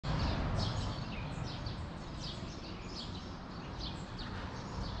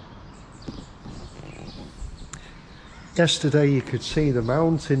Yesterday you could see the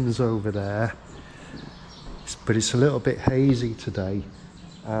mountains over there, but it's a little bit hazy today.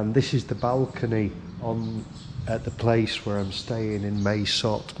 And this is the balcony at the place where I'm staying in Mae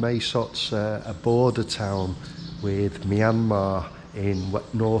Sot. Mae Sot's a border town with Myanmar in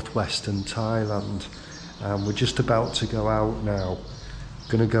northwestern Thailand. And we're just about to go out now.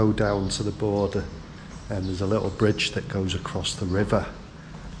 Gonna go down to the border, and there's a little bridge that goes across the river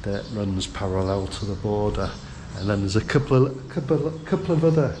that runs parallel to the border. And then there's a couple of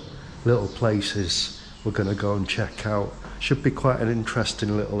other little places we're going to go and check out. Should be quite an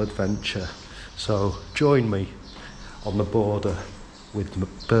interesting little adventure. So join me on the border with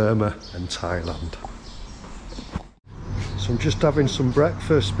Burma and Thailand. So I'm just having some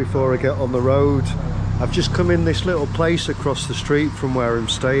breakfast before I get on the road. I've just come in this little place across the street from where I'm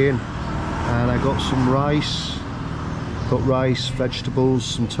staying, and I got some rice. Got rice, vegetables,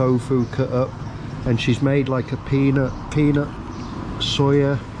 some tofu cut up. And she's made like a peanut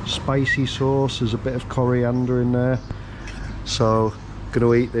soya spicy sauce. There's a bit of coriander in there. So I'm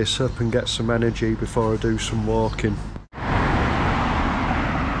gonna eat this up and get some energy before I do some walking.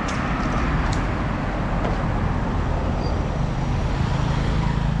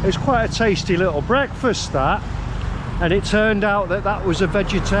 It's quite a tasty little breakfast, that. And it turned out that that was a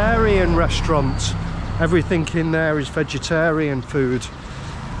vegetarian restaurant. Everything in there is vegetarian food.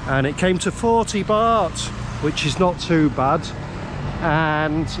 And it came to 40 baht, which is not too bad.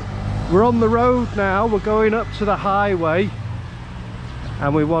 And we're on the road now. We're going up to the highway,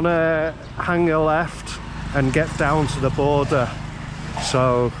 and we want to hang a left and get down to the border.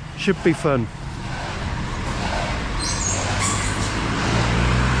 So should be fun.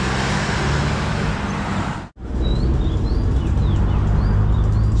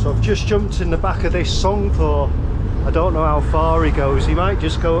 So I've just jumped in the back of this Songpo. I don't know how far he goes. He might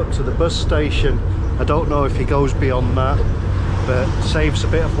just go up to the bus station. I don't know if he goes beyond that, but saves a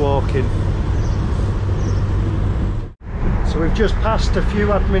bit of walking. So we've just passed a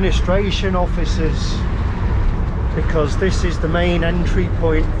few administration offices, because this is the main entry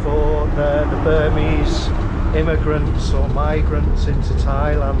point for the Burmese immigrants or migrants into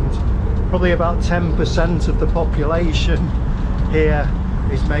Thailand. Probably about 10% of the population here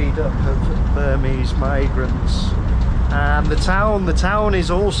is made up of Burmese migrants. And the town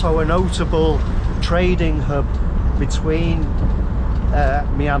is also a notable trading hub between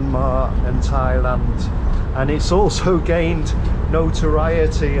Myanmar and Thailand, and it's also gained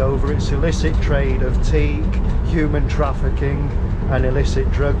notoriety over its illicit trade of teak, human trafficking and illicit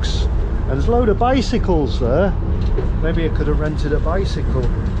drugs. And there's a load of bicycles there. Maybe I could have rented a bicycle.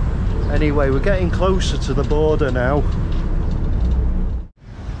 Anyway, we're getting closer to the border now.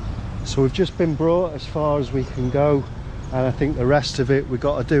 So we've just been brought as far as we can go, and I think the rest of it we've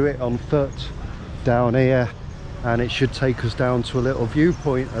got to do it on foot down here, and it should take us down to a little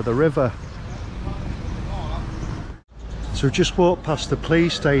viewpoint of the river. So we've just walked past the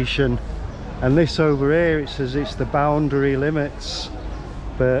police station, and this over here, it says it's the boundary limits,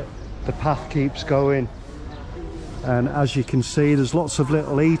 but the path keeps going. And as you can see, there's lots of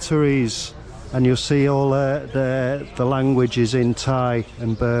little eateries, and you'll see all the languages in Thai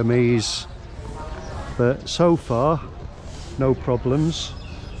and Burmese. But so far, no problems.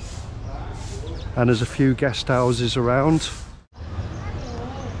 And there's a few guest houses around.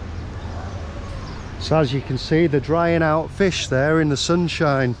 So as you can see, they're drying out fish there in the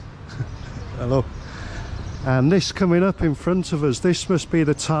sunshine. Hello. And this coming up in front of us, this must be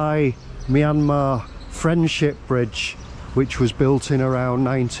the Thai-Myanmar Friendship Bridge, which was built in around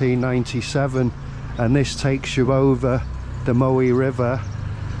 1997, and this takes you over the Mae River.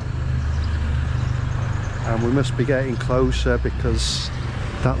 And we must be getting closer, because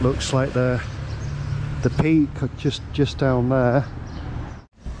that looks like the peak just down there.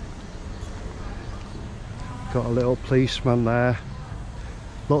 Got a little policeman there.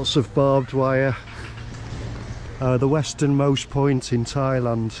 Lots of barbed wire. The westernmost point in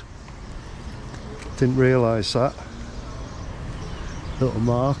Thailand. Didn't realise that. Little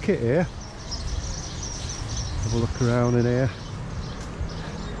market here. Have a look around in here.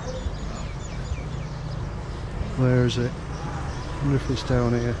 Where is it? I wonder if it's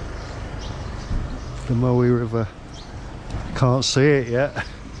down here. The Mae River. Can't see it yet.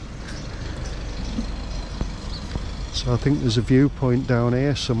 So I think there's a viewpoint down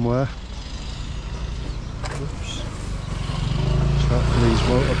here somewhere. Oops. Watch out for these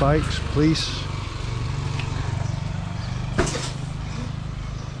motorbikes, please.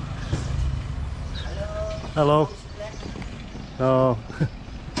 Hello. Oh.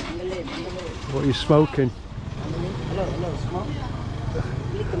 What are you smoking?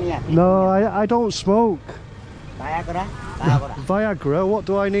 No, I don't smoke. Viagra. Viagra. Viagra? What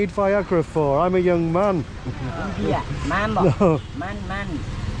do I need Viagra for? I'm a young man. India. Man. No.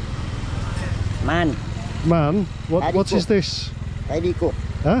 Man. Man? What is this? Medico.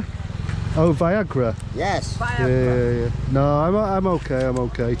 Huh? Oh, Viagra. Yes. Yeah. No, I'm okay. I'm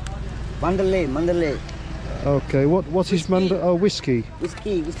okay. Mandalay. Okay. What is Mandalay? Oh, whiskey.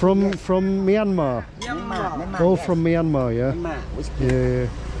 Whiskey. From yes. Myanmar. Myanmar. All yes. from Myanmar, yeah. Myanmar. Whiskey.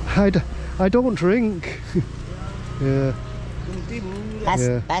 Yeah. I don't drink. Yeah.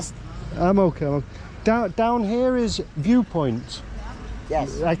 Pass. I'm okay. Down here is viewpoint.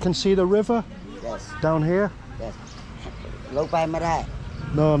 Yes. I can see the river. Yes. Down here. Yes. Low by Madai.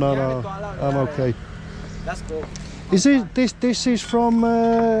 No. I'm okay. Let's go. Is this is from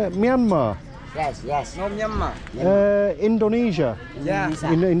Myanmar? Yes. No Myanmar. Indonesia. Yeah.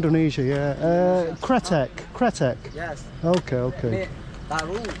 In Indonesia, yeah. Kretek. Yes. Okay.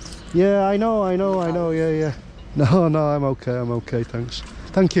 Taru. Yeah, I know. Yeah. No, I'm okay. Thanks.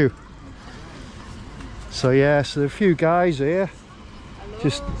 Thank you. So yeah, so there are a few guys here.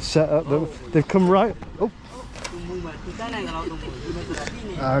 Just set up them. They've come right. Oh.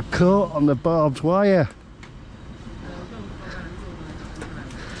 Caught on the barbed wire.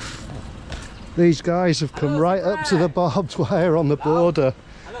 These guys have come right up to the barbed wire on the border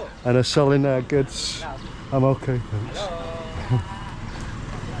and are selling their goods. I'm okay, thanks.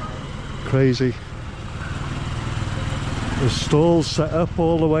 Crazy. There's stalls set up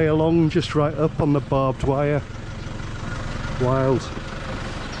all the way along, just right up on the barbed wire. Wild.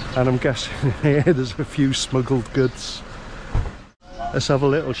 And I'm guessing here there's a few smuggled goods. Let's have a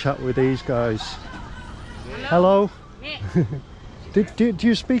little chat with these guys. Hello. do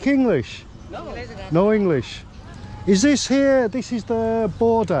you speak English? No English. Is this here? This is the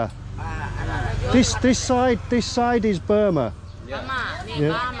border. This side is Burma.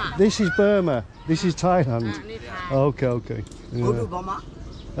 Yeah. This is Burma. This is Thailand. Okay. Yeah. Go to Burma.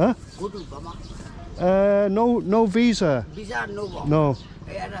 Huh? Go to Burma. No visa. Visa no. No.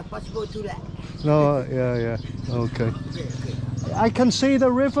 Passport to that. No. Yeah. Okay. I can see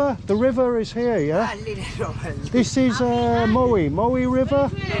the river. The river is here. Yeah. This is Mae River.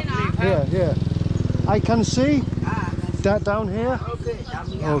 Yeah. I can see that down here.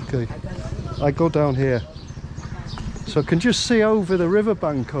 Okay. I go down here. So I can just see over the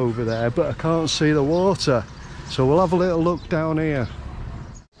riverbank over there, but I can't see the water. So we'll have a little look down here.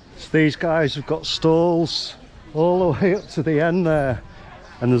 So these guys have got stalls all the way up to the end there.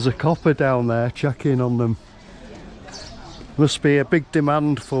 And there's a copper down there checking on them. Must be a big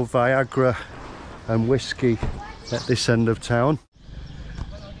demand for Viagra and whiskey at this end of town.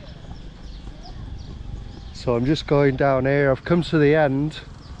 So I'm just going down here. I've come to the end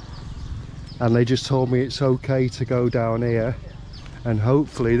and they just told me it's okay to go down here, and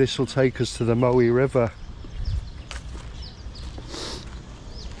hopefully this will take us to the Mae River.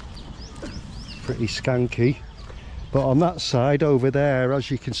 Pretty skanky. But on that side over there, as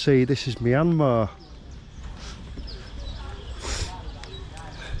you can see, this is Myanmar.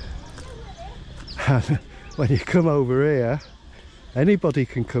 And when you come over here, anybody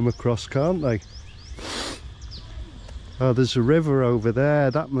can come across, can't they? Oh, there's a river over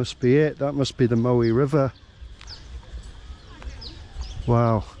there. That must be it. That must be the Mae River.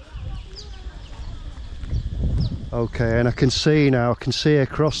 Wow. Okay, and I can see now. I can see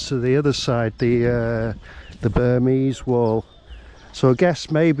across to the other side the Burmese wall. So I guess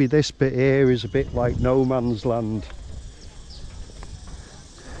maybe this bit here is a bit like no man's land.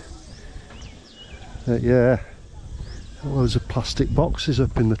 Yeah, loads of plastic boxes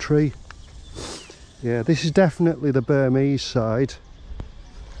up in the tree. Yeah, this is definitely the Burmese side.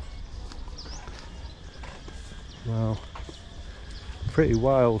 Wow, pretty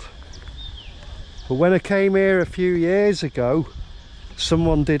wild. But when I came here a few years ago,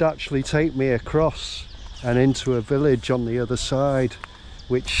 someone did actually take me across and into a village on the other side,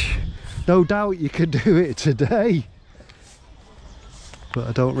 which no doubt you could do it today. But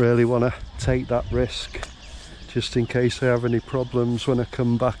I don't really want to take that risk, just in case I have any problems when I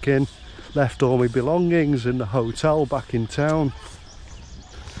come back in. Left all my belongings in the hotel back in town.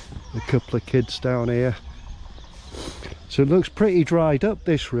 A couple of kids down here. So it looks pretty dried up,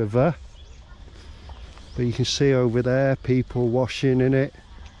 this river. But you can see over there people washing in it.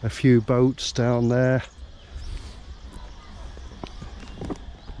 A few boats down there.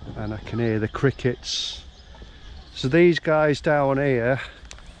 And I can hear the crickets. So these guys down here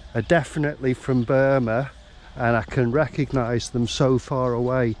are definitely from Burma, and I can recognise them so far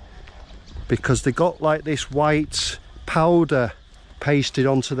away because they got like this white powder pasted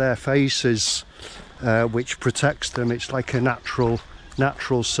onto their faces, which protects them. It's like a natural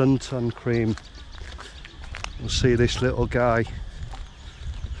suntan cream. We'll see this little guy.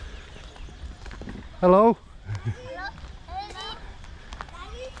 Hello.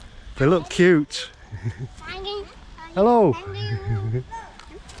 They look cute. Hello.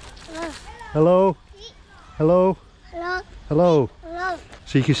 Hello. Hello. Hello.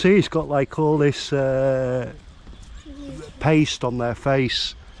 So you can see it's got like all this paste on their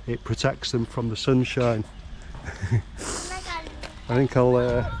face. It protects them from the sunshine. I think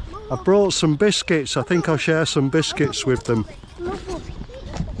I've brought some biscuits. I think I'll share some biscuits with them.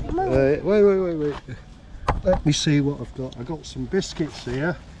 Wait. Let me see what I've got. I've got some biscuits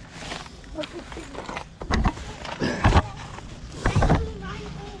here.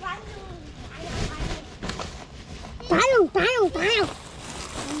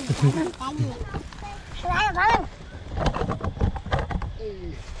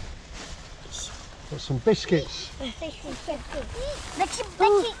 Got some biscuits. Wait.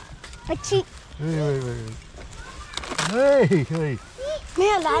 Hey.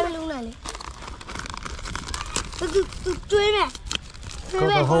 Got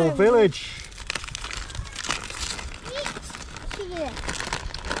the whole village.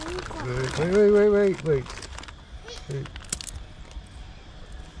 Wait.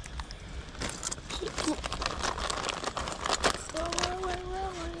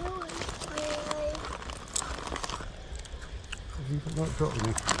 Have you not got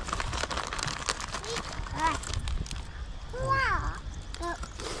any?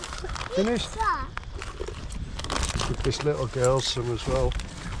 Finished? Give this little girl some as well.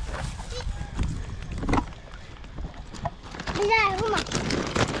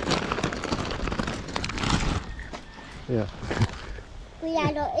 Yeah.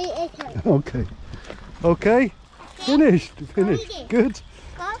 Okay. Finished. Good.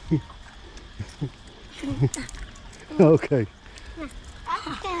 Okay.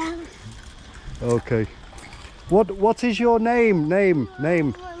 What is your name?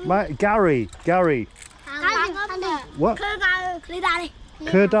 Gary. What?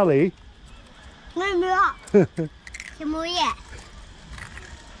 Kerdali.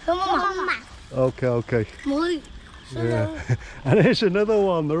 Okay. Yeah. And here's another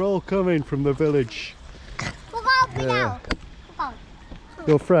one. They're all coming from the village. Yeah.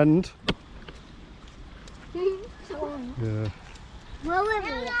 Your friend? Yeah.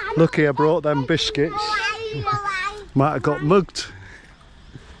 Lucky I brought them biscuits. Might have got mugged.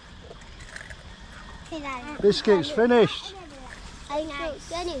 Biscuits finished.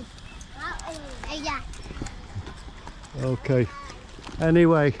 Okay.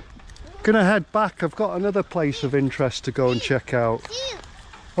 Anyway, gonna head back. I've got another place of interest to go and check out.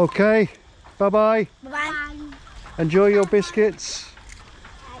 Okay. Bye-bye. Bye. Enjoy your biscuits.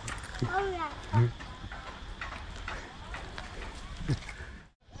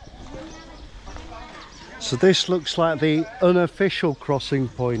 So this looks like the unofficial crossing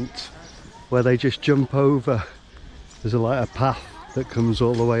point where they just jump over. There's like a path that comes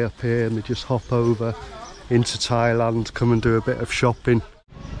all the way up here and they just hop over into Thailand, come and do a bit of shopping.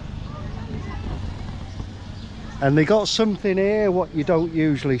 And they got something here what you don't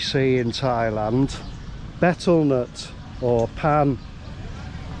usually see in Thailand. Betel nut or pan,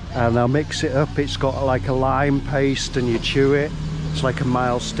 and they'll mix it up. It's got like a lime paste and you chew it. It's like a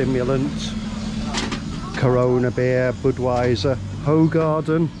mild stimulant. Corona beer, Budweiser,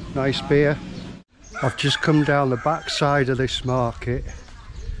 Hogarden, nice beer. I've just come down the back side of this market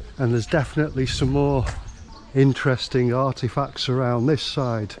and there's definitely some more interesting artifacts around this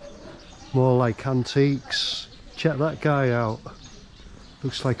side. More like antiques. Check that guy out.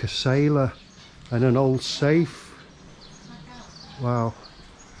 Looks like a sailor and an old safe. Wow.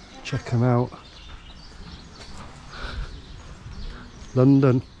 Check them out.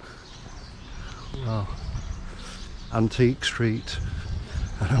 London. Wow. Antique Street.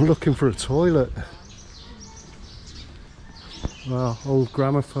 And I'm looking for a toilet. Wow, old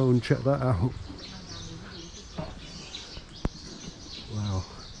gramophone, check that out. Wow,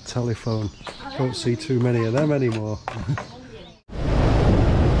 telephone. Don't see too many of them anymore.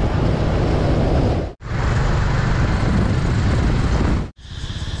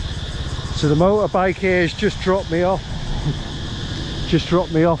 So the motorbike here has just dropped me off. Just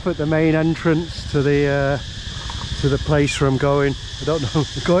dropped me off at the main entrance to the place where I'm going. I don't know.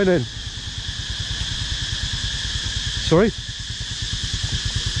 I'm going in. Sorry?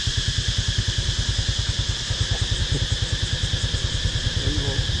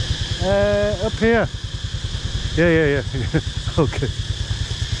 Up here. Yeah. Okay.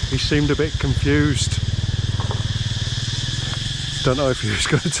 He seemed a bit confused. Don't know if he was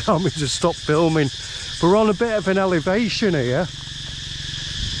going to tell me to stop filming. But we're on a bit of an elevation here.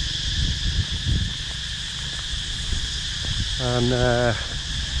 And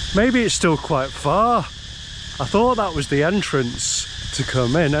maybe it's still quite far. I thought that was the entrance to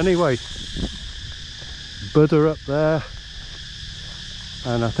come in anyway. Buddha up there.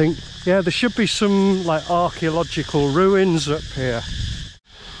 And I think, yeah, there should be some like archaeological ruins up here.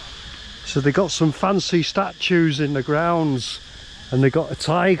 So they got some fancy statues in the grounds, and they got a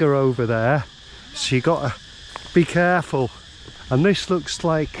tiger over there. So you got to be careful. And this looks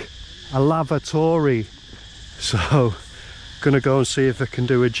like a lavatory. So gonna go and see if I can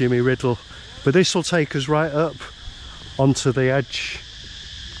do a Jimmy Riddle. But this will take us right up onto the edge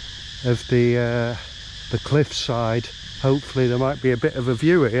of the cliff side. Hopefully there might be a bit of a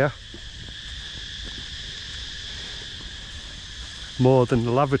view here. More than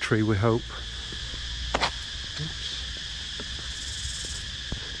the lavatory, we hope. Oops.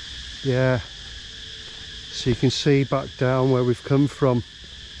 Yeah. So you can see back down where we've come from.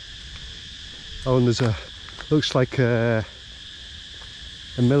 Oh, and there's looks like a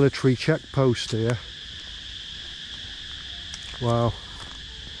military checkpost here. Wow.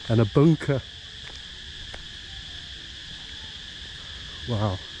 And a bunker.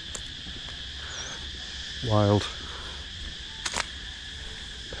 Wow. Wild.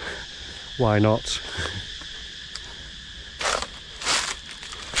 Why not?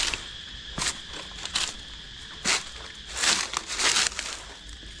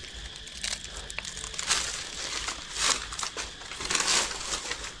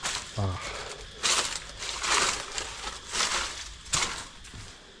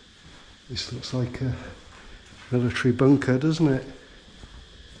 This looks like a military bunker, doesn't it?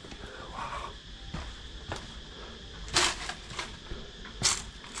 Wow.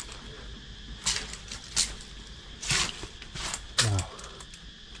 Wow.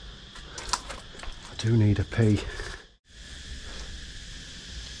 I do need a pee.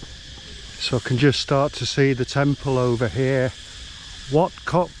 So I can just start to see the temple over here. Wat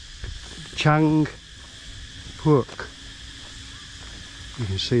Kop Chang Phuoc. You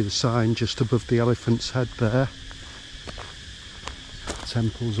can see the sign just above the elephant's head there. The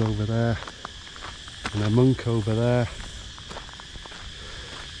temple's over there, and a monk over there.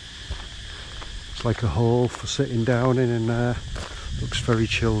 It's like a hall for sitting down in there. Looks very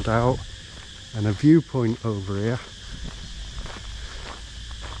chilled out. And a viewpoint over here.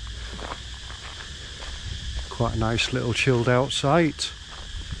 Quite a nice little chilled out site.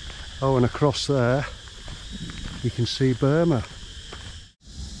 Oh, and across there you can see Burma.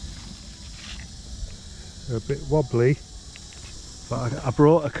 They're a bit wobbly, but I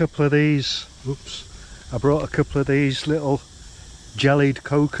brought a couple of these. Oops! I brought a couple of these little jellied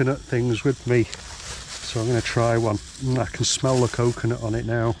coconut things with me, so I'm going to try one. I can smell the coconut on it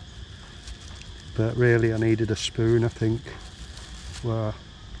now, but really I needed a spoon, I think. Wow.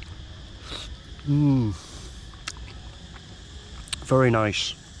 Very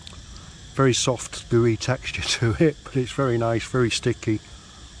nice. Very soft, gooey texture to it, but it's very nice, very sticky.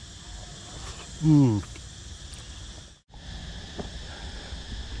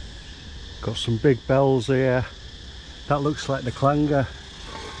 Got some big bells here. That looks like the clanger.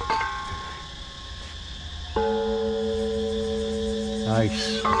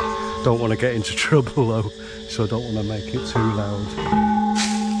 Nice. Don't want to get into trouble though, so I don't want to make it too loud.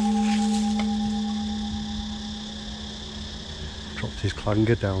 Dropped his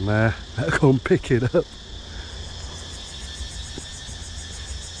clanger down there. Better go and pick it up.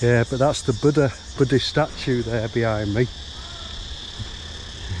 Yeah, but that's the Buddhist statue there behind me.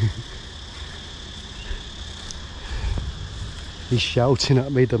 He's shouting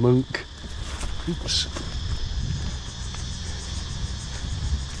at me, the monk. Oops.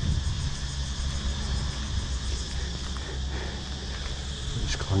 Put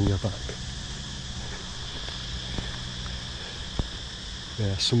his clanger back.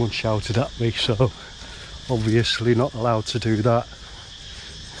 Yeah, someone shouted at me, so obviously not allowed to do that.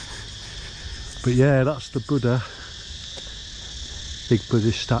 But yeah, that's the Buddha. Big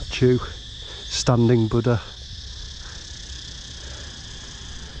Buddhist statue. Standing Buddha.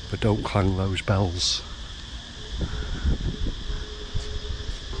 But don't clang those bells.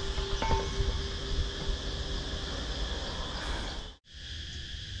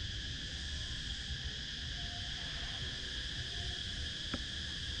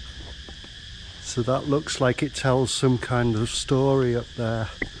 So that looks like it tells some kind of story up there.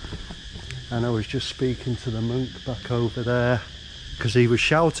 And I was just speaking to the monk back over there, because he was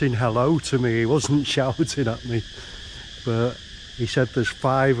shouting hello to me. He wasn't shouting at me, but he said there's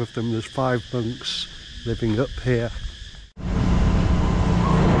 5 of them, there's 5 monks living up here.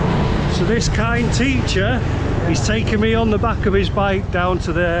 So this kind teacher, he's taking me on the back of his bike down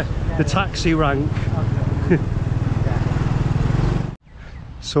to the taxi rank.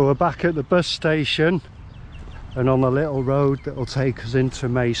 So we're back at the bus station and on the little road that will take us into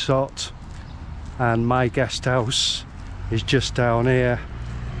Mae Sot, and my guest house is just down here,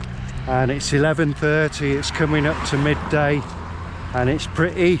 and it's 11:30, it's coming up to midday, and it's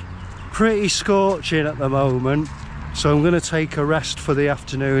pretty scorching at the moment, so I'm going to take a rest for the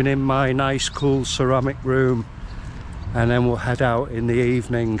afternoon in my nice cool ceramic room, and then we'll head out in the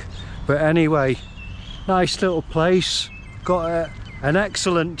evening. But anyway, nice little place, got an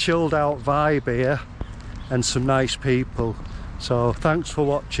excellent chilled out vibe here and some nice people. So thanks for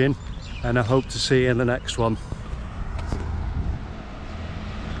watching, and I hope to see you in the next one.